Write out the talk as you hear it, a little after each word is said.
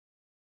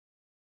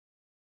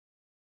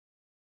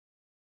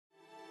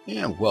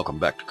And welcome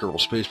back to Kerbal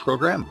Space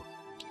Program.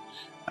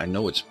 I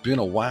know it's been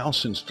a while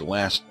since the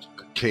last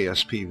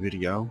KSP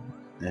video,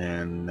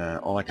 and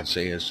all I can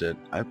say is that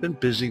I've been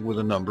busy with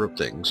a number of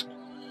things,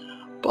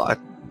 but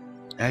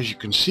as you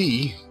can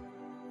see,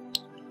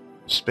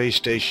 the space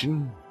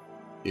station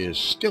is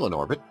still in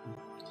orbit.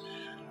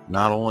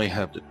 Not only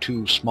have the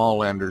two small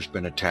landers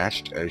been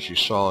attached, as you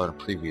saw in a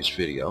previous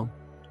video,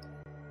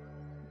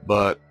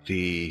 but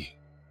the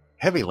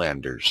heavy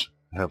landers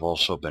have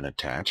also been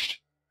attached.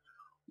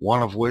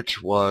 One of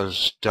which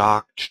was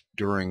docked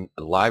during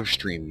a live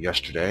stream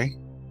yesterday,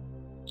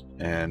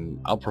 and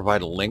I'll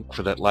provide a link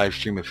for that live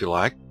stream if you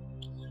like.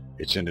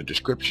 It's in the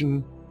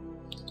description.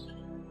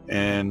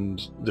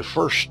 And the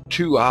first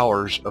 2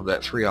 hours of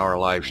that 3-hour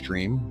live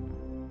stream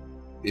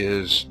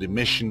is the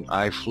mission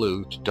I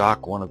flew to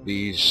dock one of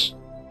these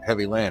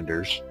heavy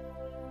landers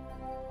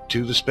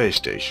to the space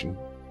station,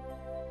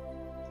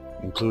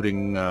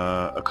 including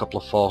a couple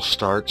of false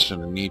starts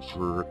and a need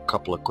for a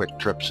couple of quick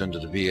trips into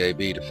the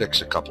VAB to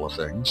fix a couple of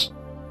things.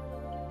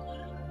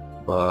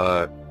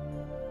 But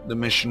the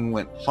mission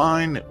went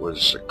fine. It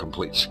was a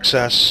complete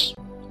success,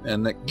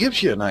 and that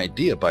gives you an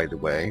idea, by the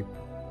way,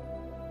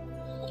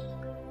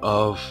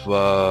 of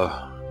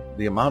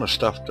the amount of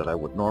stuff that I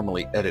would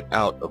normally edit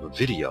out of a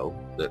video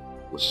that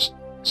was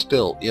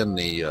still in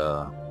the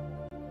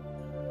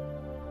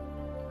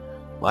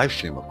live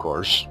stream, of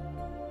course.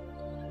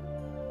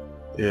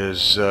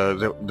 There's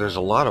a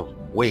lot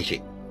of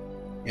waiting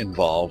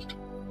involved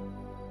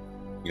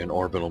in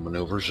orbital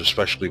maneuvers,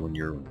 especially when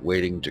you're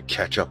waiting to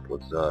catch up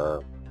with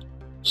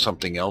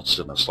something else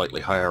in a slightly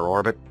higher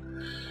orbit,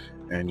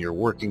 and you're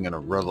working in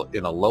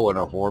a low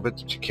enough orbit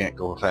that you can't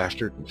go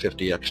faster than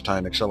 50x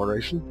time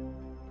acceleration.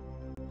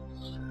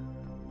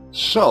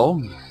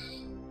 So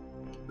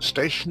the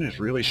station is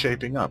really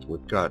shaping up.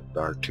 We've got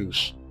our two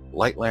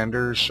light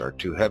landers, our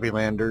two heavy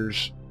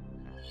landers,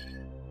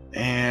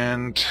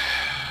 and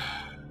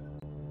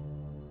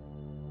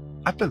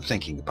I've been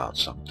thinking about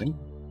something,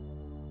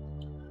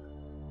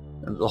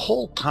 and the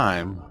whole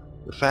time,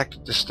 the fact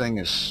that this thing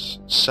is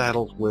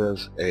saddled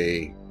with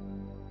a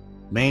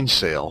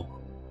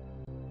mainsail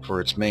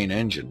for its main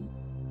engine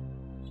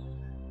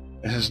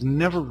has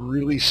never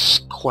really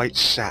quite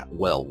sat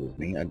well with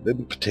me. I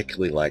didn't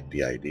particularly like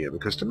the idea,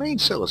 because the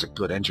mainsail is a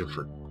good engine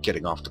for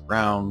getting off the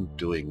ground,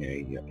 doing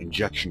a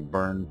injection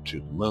burn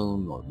to the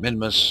moon or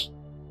Minmus.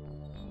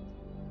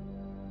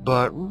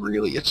 But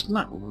really, it's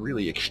not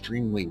really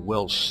extremely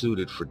well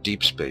suited for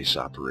deep space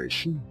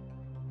operation,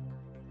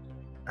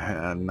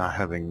 and not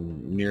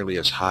having nearly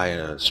as high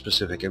a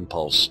specific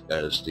impulse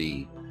as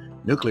the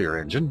nuclear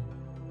engine,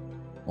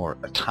 or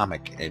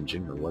atomic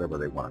engine, or whatever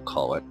they want to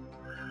call it.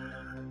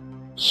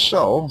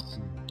 So,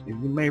 you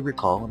may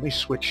recall, let me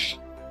switch.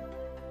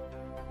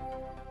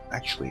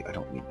 Actually, I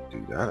don't need to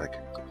do that. I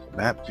can go to the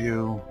map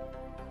view,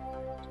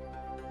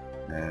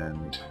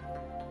 and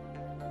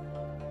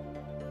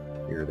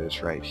here it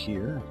is right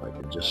here. If I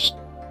can just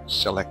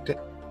select it.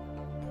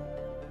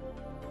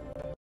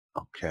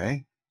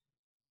 Okay.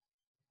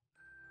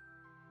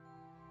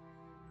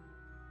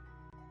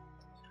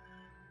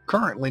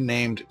 Currently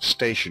named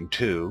Station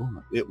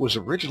 2, it was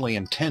originally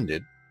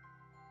intended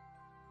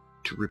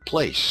to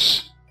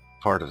replace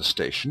part of the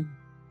station.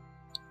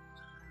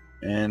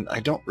 And I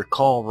don't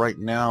recall right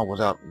now,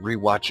 without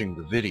rewatching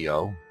the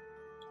video,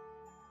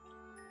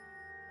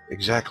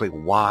 exactly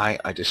why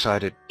I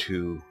decided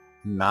to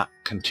not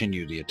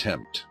continue the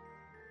attempt,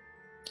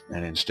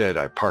 and instead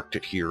I parked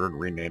it here and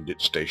renamed it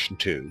Station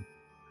 2.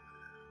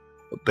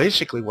 But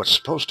basically what's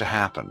supposed to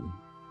happen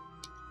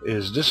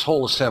is this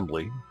whole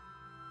assembly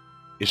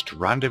is to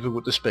rendezvous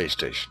with the space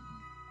station,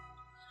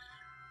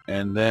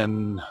 and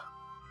then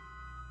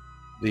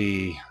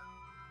the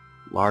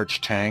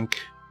large tank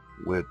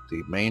with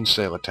the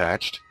mainsail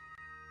attached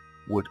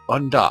would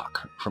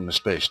undock from the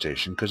space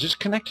station, because it's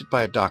connected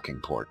by a docking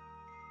port.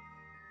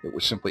 It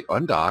would simply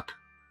undock,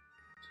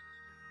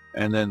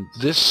 and then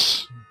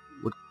this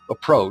would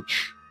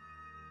approach.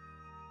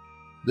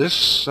 This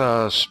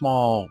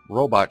small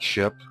robot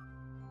ship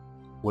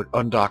would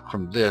undock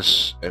from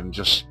this and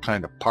just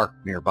kind of park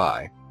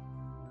nearby.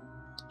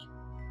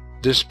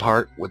 This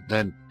part would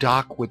then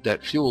dock with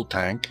that fuel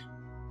tank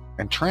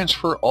and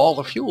transfer all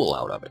the fuel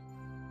out of it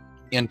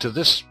into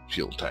this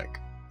fuel tank.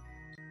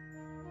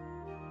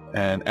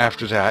 And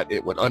after that,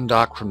 it would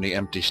undock from the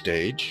empty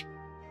stage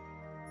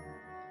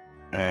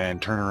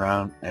and turn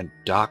around and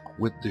dock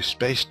with the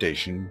space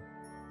station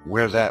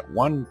where that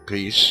one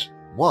piece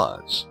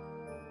was.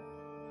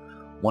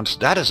 Once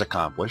that is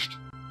accomplished,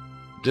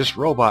 this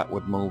robot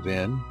would move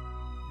in,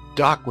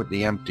 dock with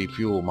the empty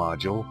fuel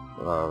module,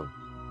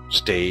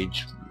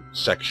 stage,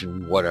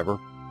 section, whatever,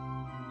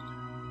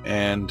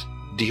 and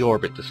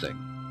deorbit the thing,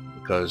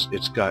 because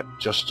it's got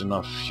just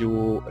enough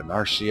fuel and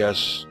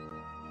RCS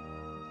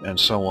and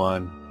so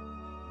on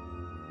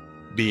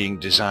being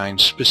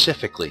designed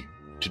specifically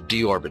to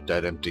deorbit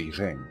that empty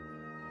thing.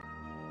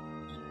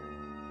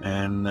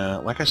 And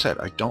like I said,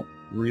 I don't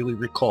really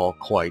recall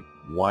quite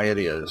why it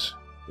is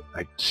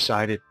I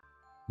decided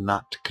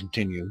not to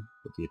continue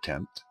with the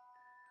attempt.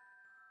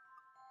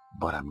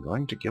 but I'm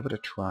going to give it a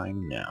try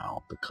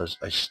now because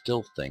I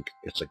still think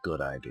it's a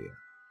good idea.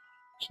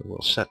 So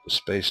we'll set the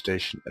space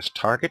station as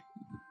target.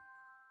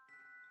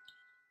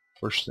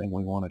 First thing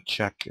we want to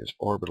check is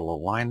orbital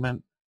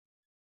alignment.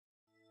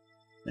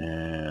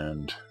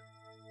 And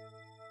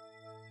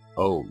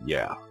oh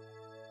yeah,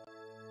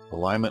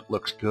 alignment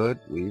looks good.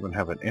 We even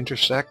have an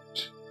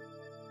intersect,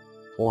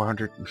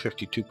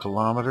 452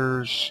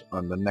 kilometers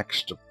on the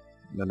next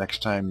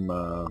time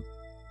the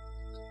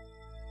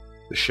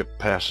ship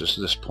passes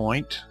this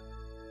point.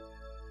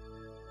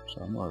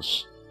 So I'm going to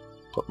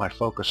put my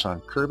focus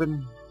on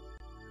Kerbal.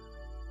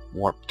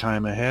 Warp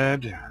time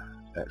ahead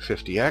at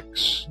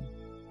 50x.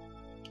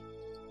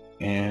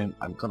 And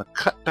I'm going to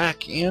cut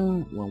back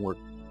in when we're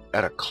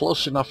at a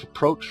close enough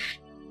approach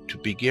to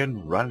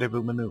begin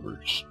rendezvous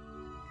maneuvers.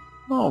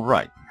 All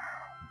right.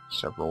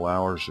 Several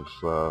hours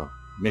of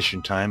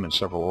mission time and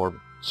several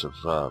orbits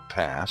have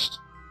passed.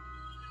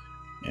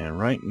 And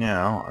right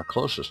now, our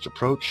closest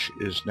approach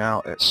is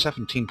now at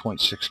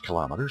 17.6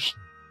 kilometers.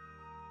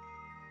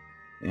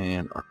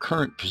 And our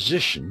current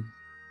position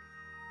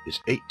is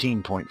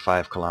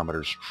 18.5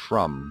 kilometers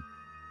from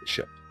the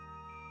ship.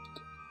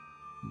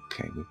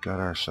 Okay, we've got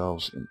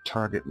ourselves in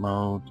target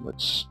mode.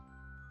 Let's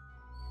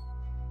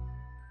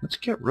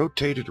get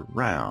rotated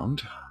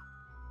around.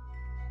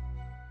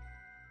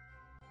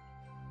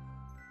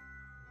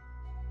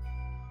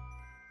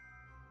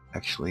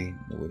 Actually,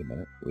 no, wait a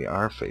minute. We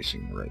are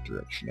facing the right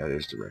direction. That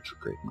is the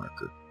retrograde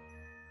marker.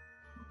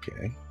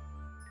 Okay.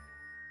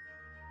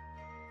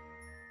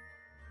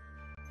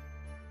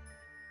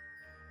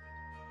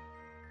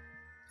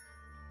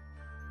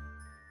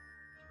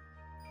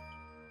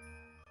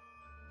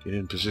 Get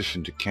in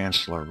position to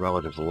cancel our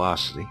relative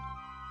velocity.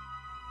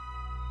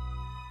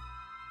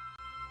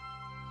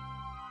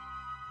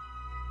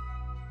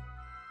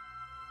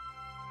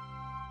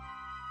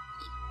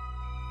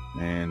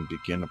 And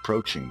begin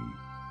approaching.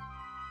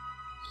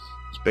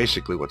 It's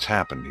basically what's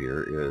happened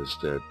here is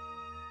that,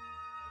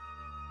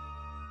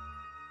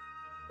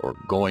 or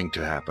going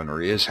to happen,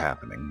 or is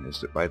happening, is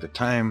that by the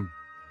time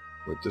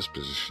with this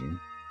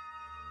position,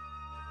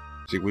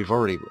 see,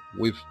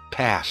 we've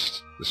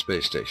passed the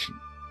space station.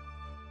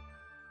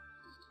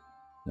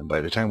 And by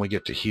the time we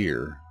get to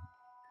here,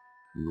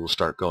 we will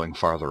start going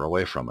farther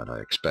away from it, I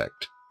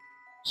expect.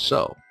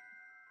 So,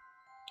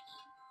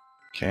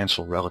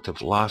 cancel relative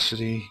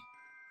velocity.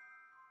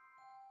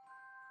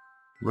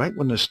 Right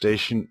when the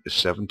station is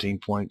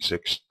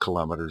 17.6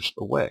 kilometers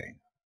away.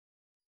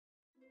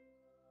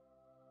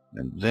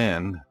 And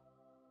then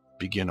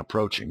begin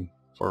approaching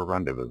for a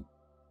rendezvous.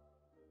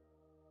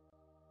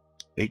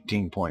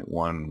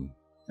 18.1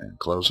 and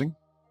closing.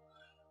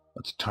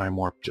 Let's time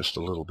warp just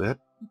a little bit.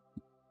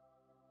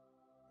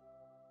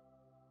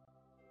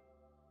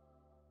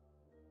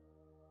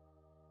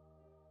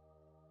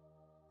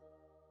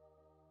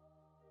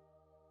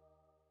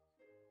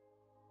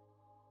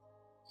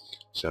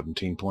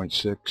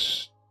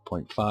 $17.6,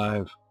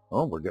 0.5.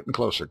 Oh, we're getting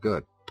closer.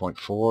 Good.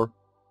 0.4,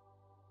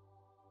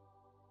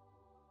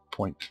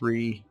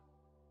 0.3.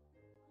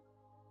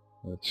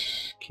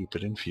 Let's keep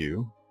it in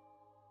view.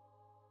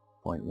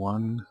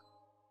 0.1.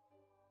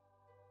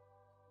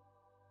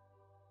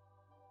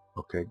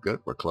 Okay,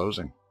 good. We're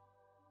closing.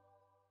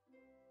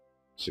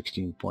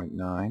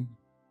 16.9.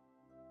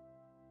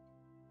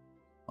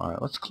 All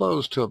right, let's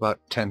close to about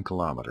 10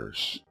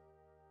 kilometers.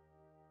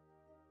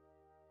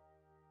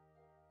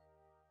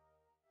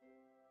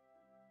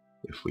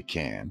 If we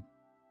can.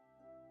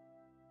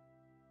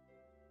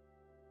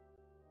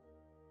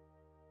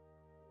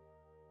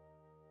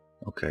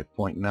 Okay,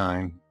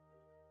 0.9. It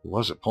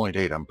was at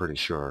 0.8, I'm pretty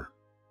sure.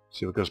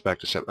 See, it goes back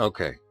to 7.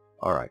 Okay,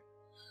 all right.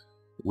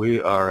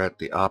 We are at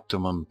the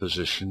optimum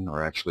position,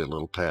 or actually a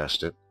little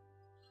past it.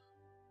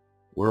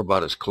 We're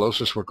about as close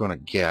as we're going to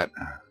get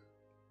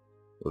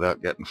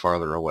without getting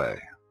farther away.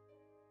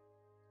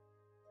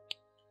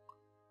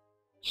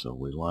 So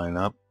we line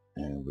up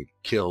and we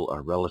kill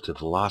our relative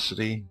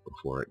velocity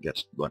before it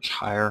gets much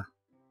higher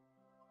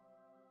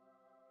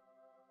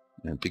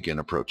and begin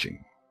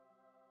approaching.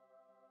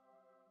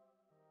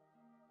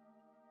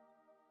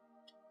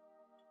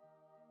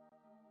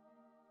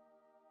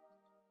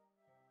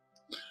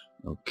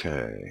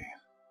 Okay.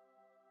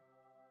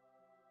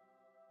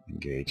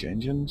 Engage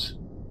engines.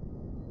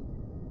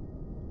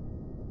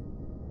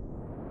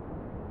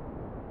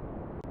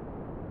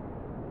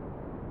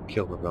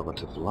 Kill the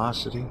relative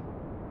velocity.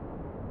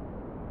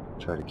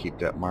 Try to keep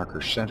that marker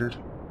centered.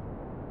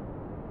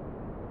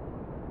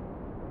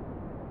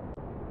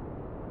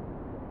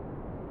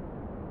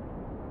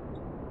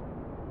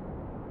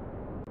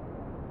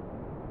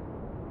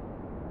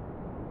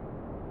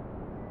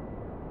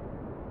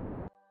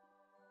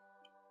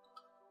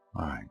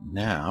 Alright,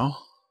 now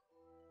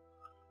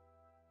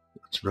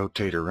let's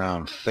rotate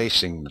around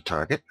facing the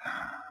target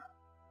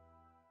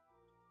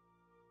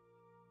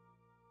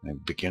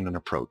and begin an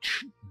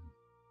approach.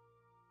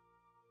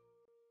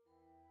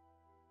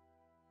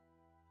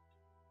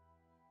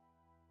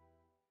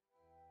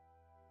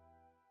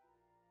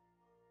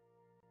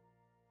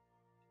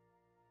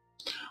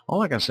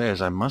 All I can say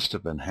is I must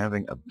have been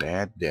having a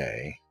bad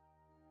day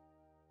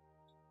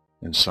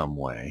in some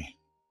way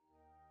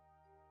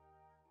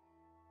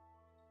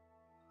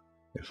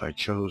if I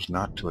chose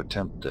not to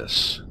attempt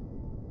this.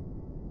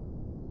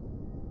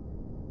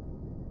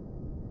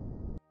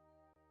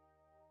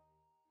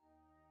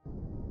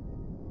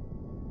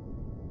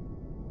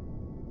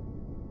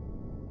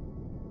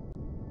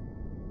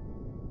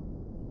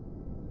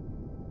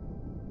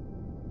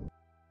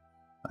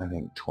 I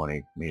think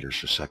 20 meters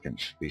per second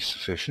should be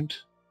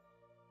sufficient.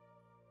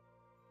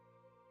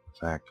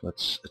 In fact,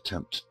 let's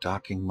attempt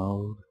docking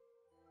mode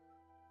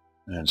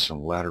and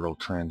some lateral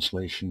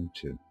translation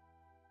to,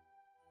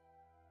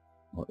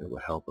 well, it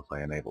would help if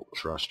I enable the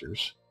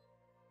thrusters.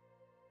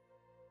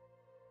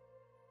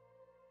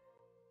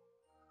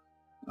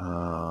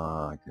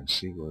 I can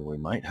see where we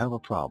might have a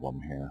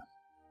problem here.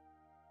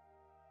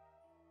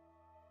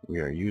 We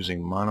are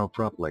using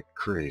monoprop like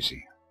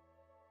crazy.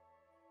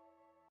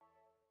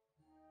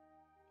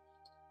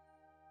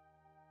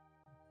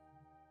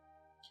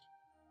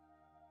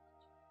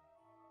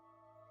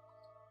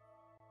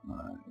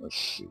 Alright, let's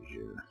see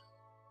here.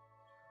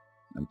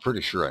 I'm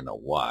pretty sure I know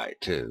why,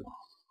 too.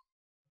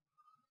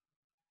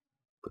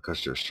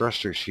 Because there's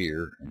thrusters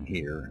here,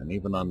 and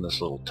even on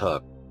this little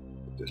tug,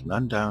 but there's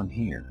none down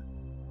here.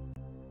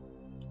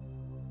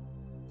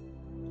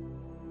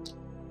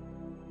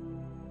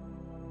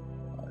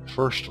 Right,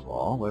 first of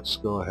all, let's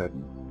go ahead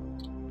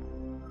and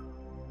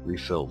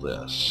refill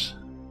this.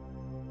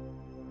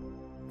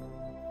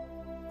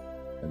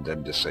 And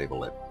then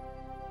disable it.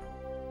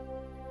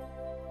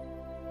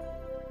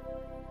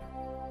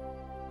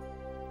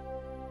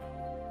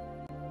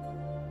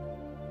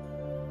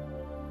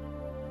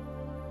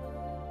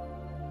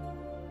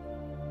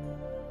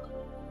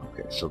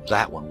 Okay, so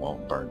that one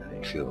won't burn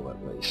any fuel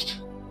at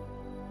least.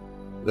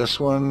 This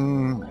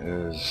one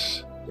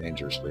is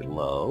dangerously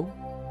low.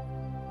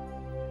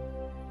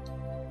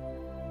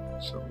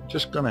 So we're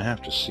just going to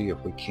have to see if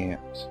we can't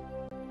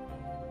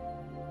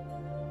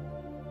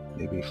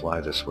maybe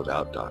fly this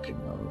without docking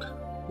mode.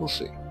 We'll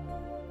see.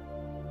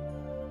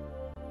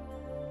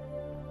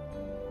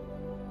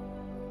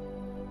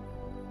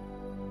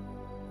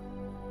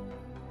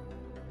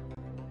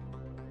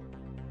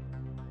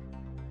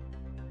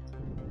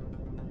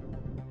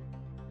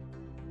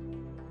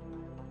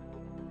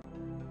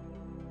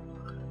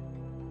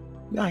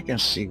 Yeah, I can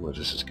see where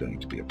this is going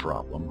to be a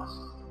problem.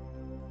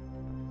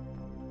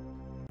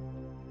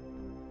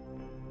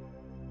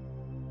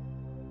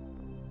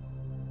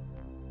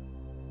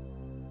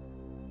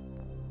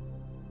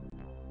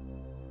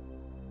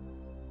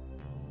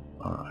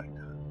 Alright.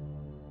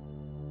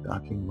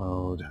 Docking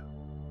mode.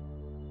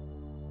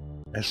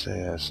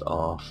 SAS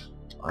off.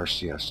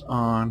 RCS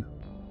on.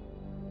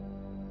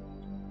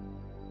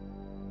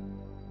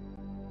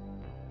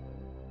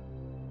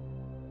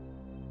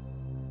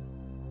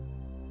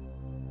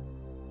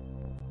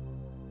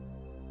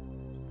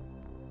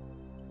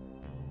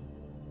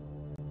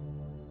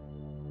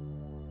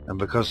 And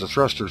because the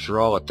thrusters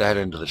are all at that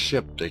end of the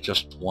ship, they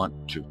just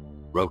want to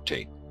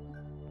rotate.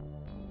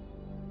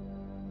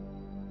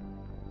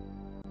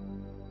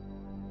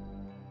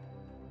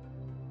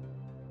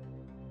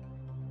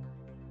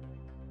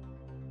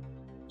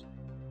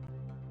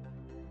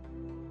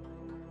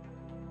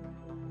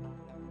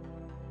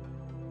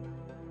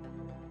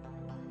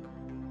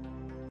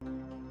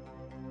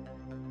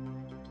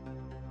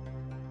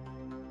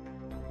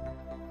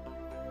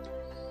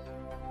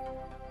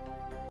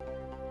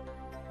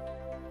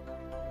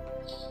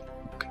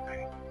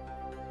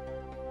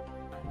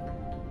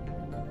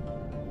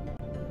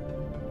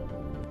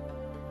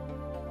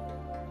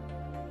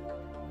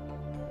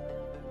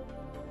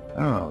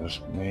 I don't know, this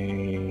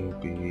may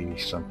be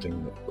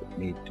something that would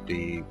need to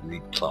be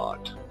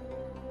rethought.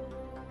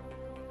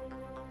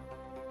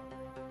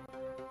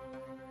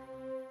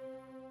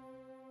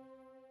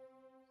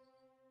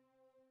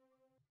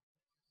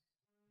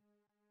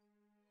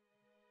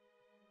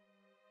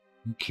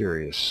 I'm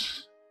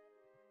curious.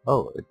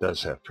 Oh, it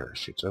does have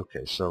parachutes.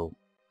 Okay, so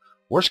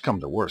worst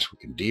come to worst, we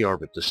can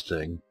deorbit this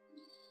thing,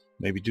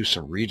 maybe do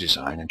some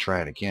redesign and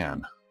try it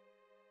again.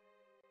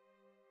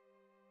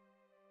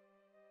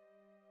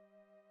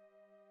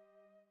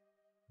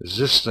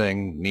 This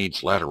thing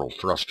needs lateral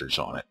thrusters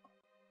on it,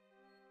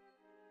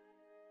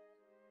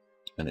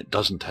 and it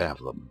doesn't have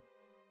them.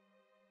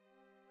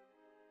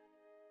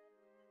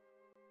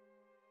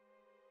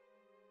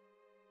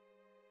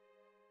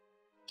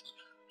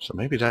 So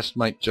maybe that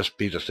might just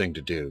be the thing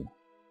to do.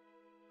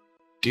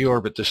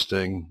 Deorbit this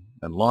thing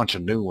and launch a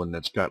new one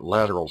that's got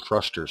lateral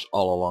thrusters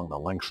all along the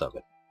length of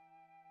it.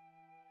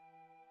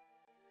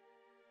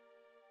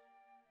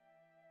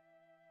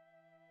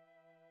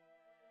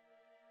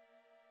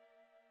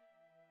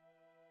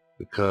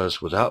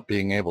 Because without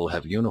being able to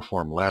have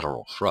uniform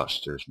lateral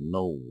thrust, there's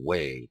no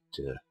way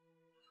to...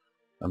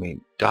 I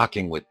mean,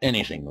 docking with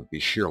anything would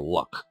be sheer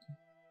luck.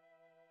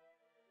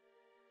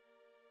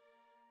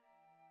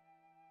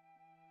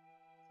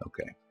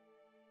 Okay.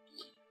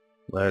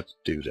 Let's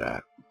do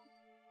that.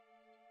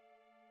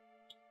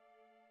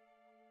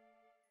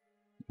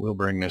 We'll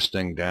bring this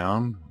thing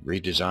down,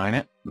 redesign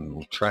it, and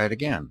we'll try it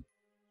again.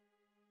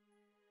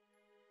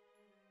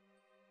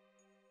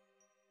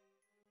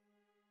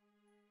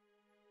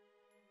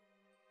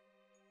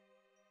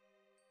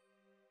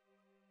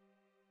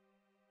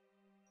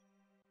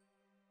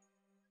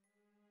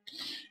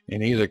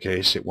 In either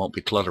case, it won't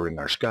be cluttering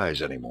our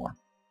skies anymore.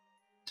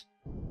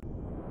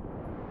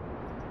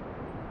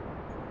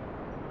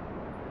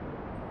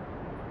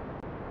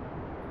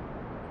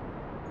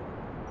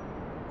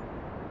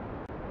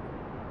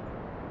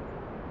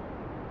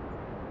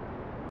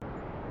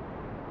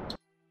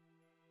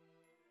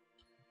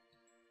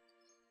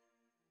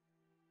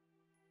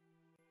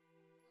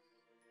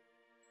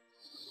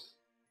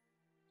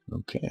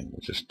 Okay, we'll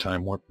just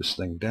time warp this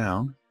thing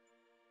down.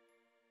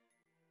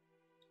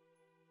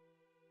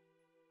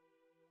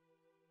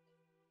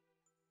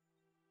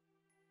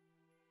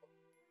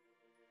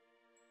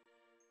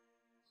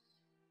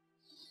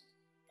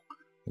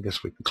 I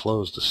guess we can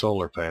close the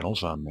solar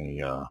panels on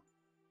the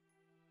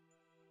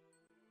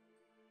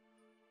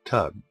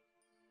tug.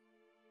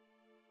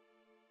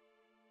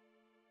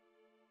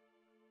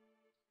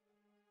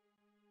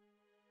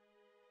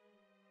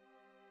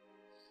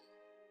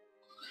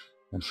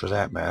 And for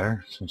that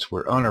matter, since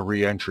we're on a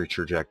re-entry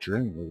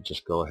trajectory, we'll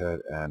just go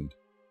ahead and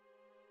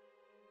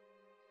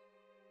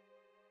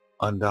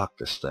undock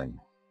this thing.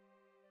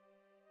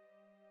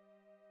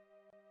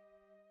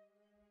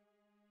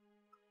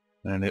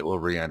 And it will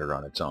re-enter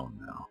on its own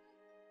now.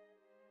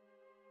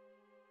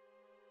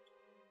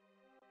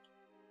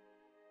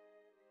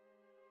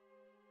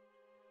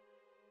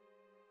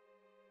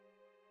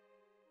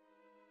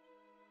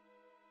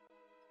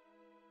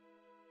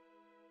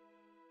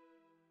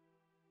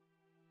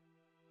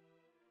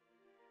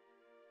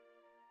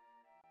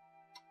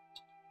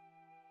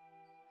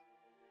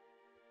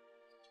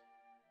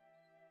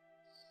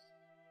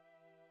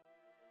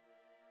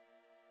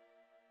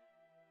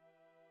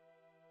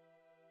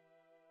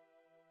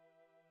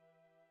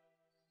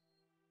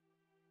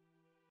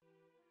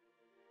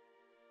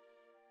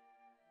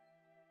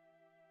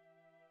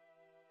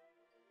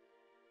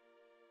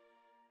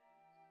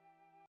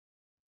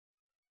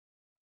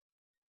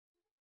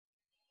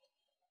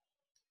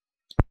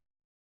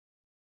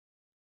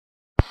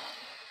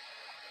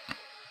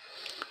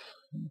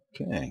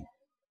 Okay.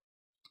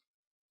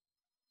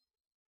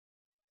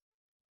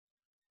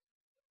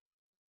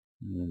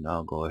 And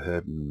I'll go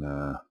ahead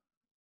and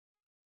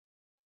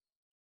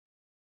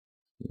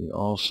we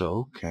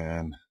also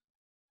can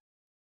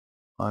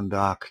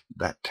undock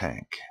that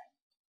tank.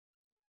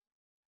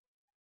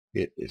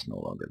 It is no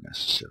longer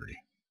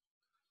necessary.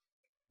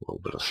 A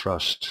little bit of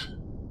thrust,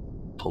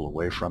 pull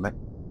away from it.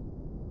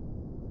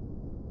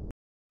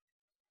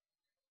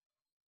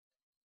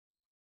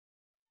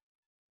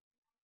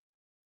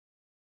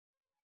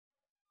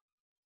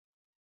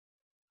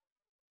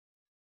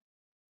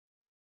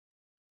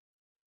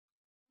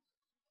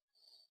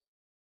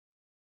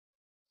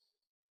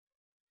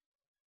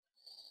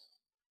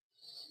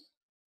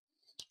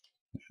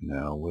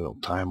 Now we'll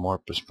time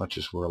warp as much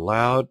as we're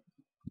allowed,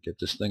 get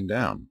this thing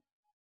down.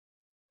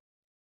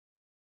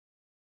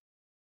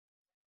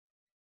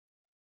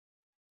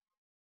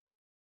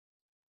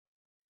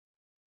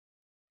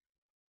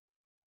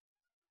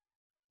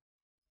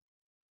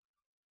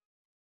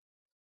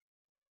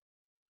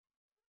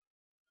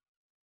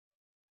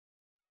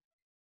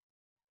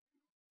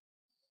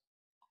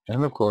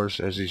 And of course,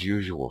 as is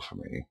usual for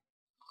me,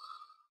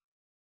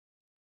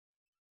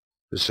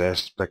 this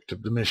aspect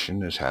of the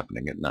mission is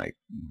happening at night.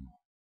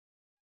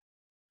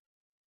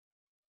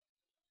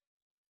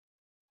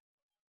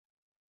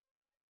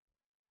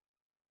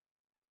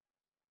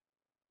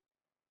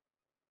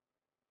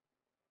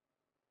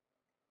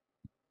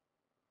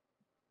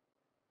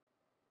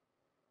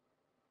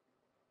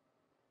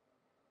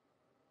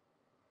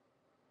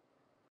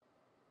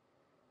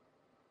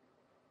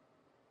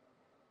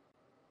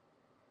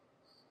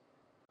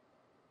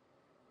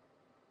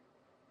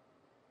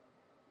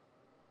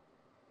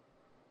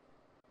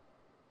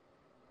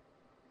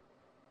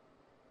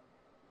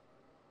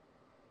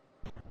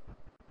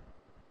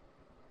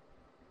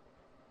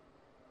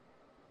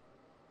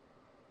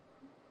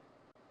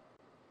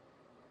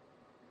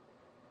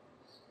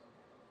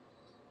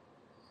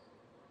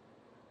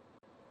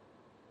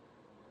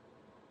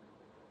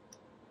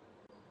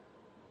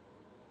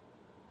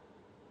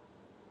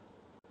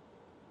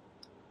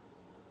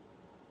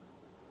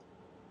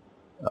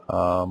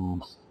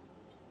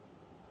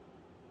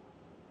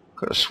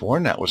 Could have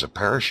sworn that was a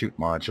parachute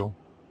module,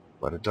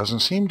 but it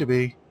doesn't seem to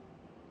be.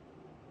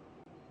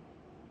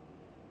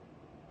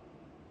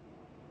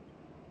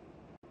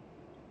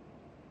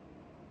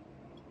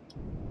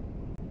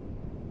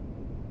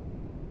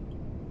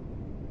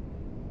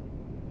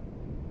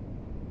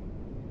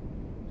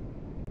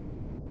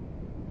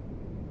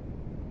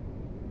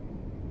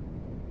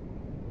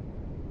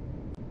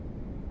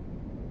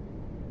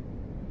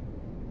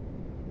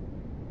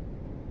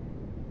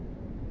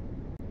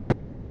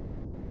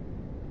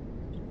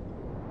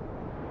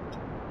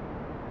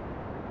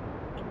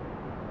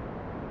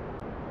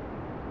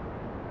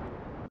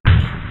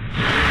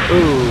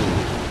 Ooh,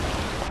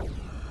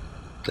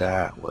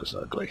 that was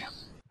ugly.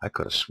 I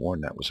could have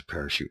sworn that was a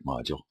parachute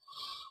module.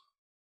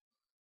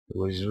 It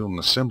was doing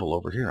the symbol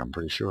over here, I'm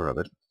pretty sure of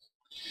it.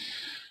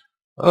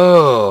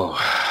 Oh,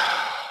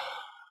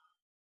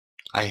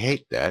 I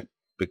hate that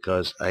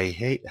because I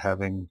hate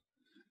having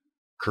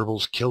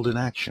Kerbals killed in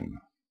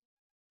action.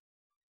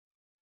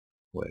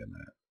 Wait a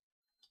minute.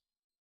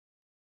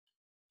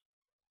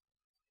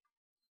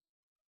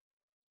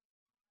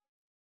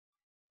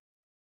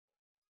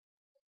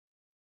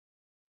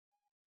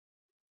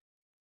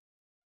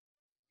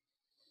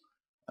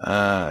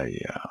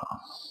 Yeah.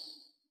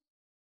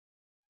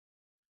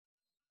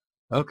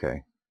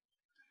 Okay.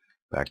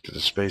 Back to the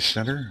Space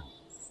Center.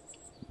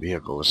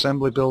 Vehicle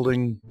assembly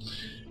building.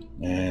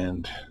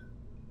 And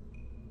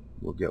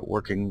we'll get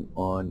working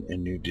on a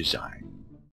new design.